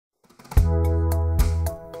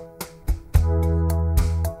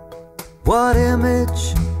What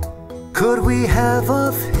image could we have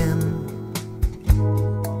of him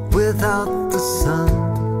without the sun?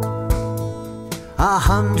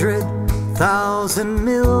 100,000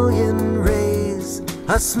 million rays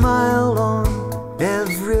a smile on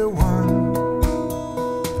everyone.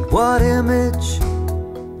 What image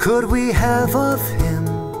could we have of him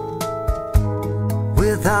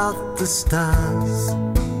without the stars?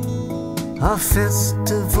 A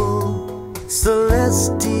festival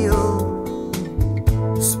celestial,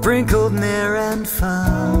 sprinkled near and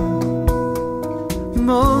far.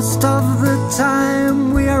 Most of the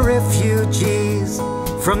time we are refugees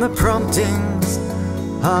from the promptings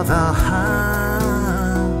of our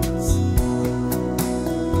hearts.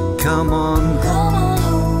 Come on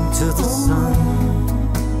home to the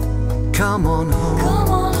sun. Come on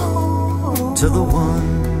home to the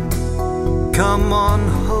one. Come on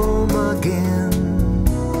home again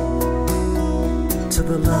to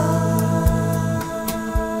the love.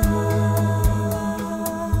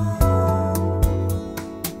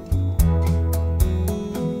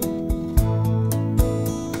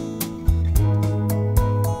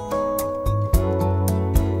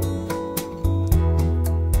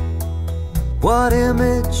 What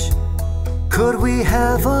image could we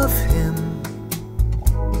have of him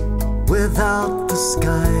without the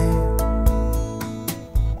sky?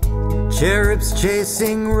 Cherubs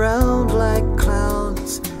chasing round like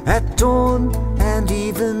clouds at dawn and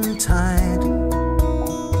eventide.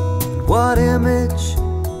 What image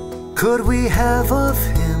could we have of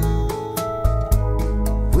him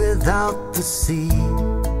without the sea?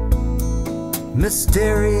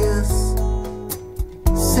 Mysterious,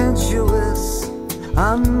 sensuous,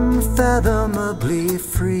 unfathomably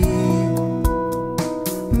free.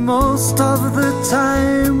 Most of the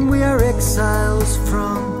time we are exiles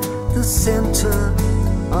from the center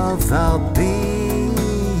of our being.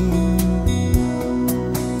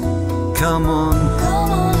 Come on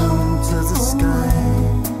home to the sky.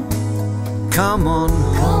 Come on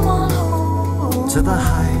home to the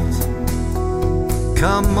height.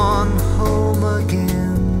 Come on home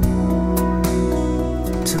again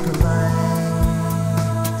to the light.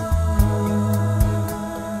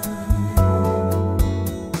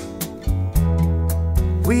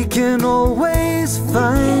 We can always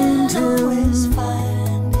find him.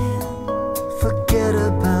 Forget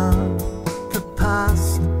about the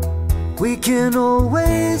past. We can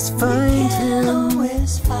always find him.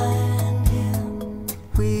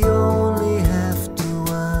 We only have to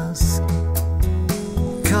ask.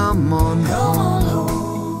 Come on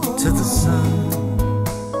home to the sun.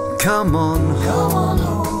 Come on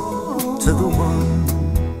home to the one.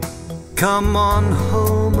 Come on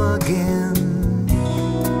home again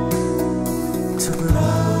to the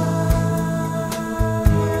love.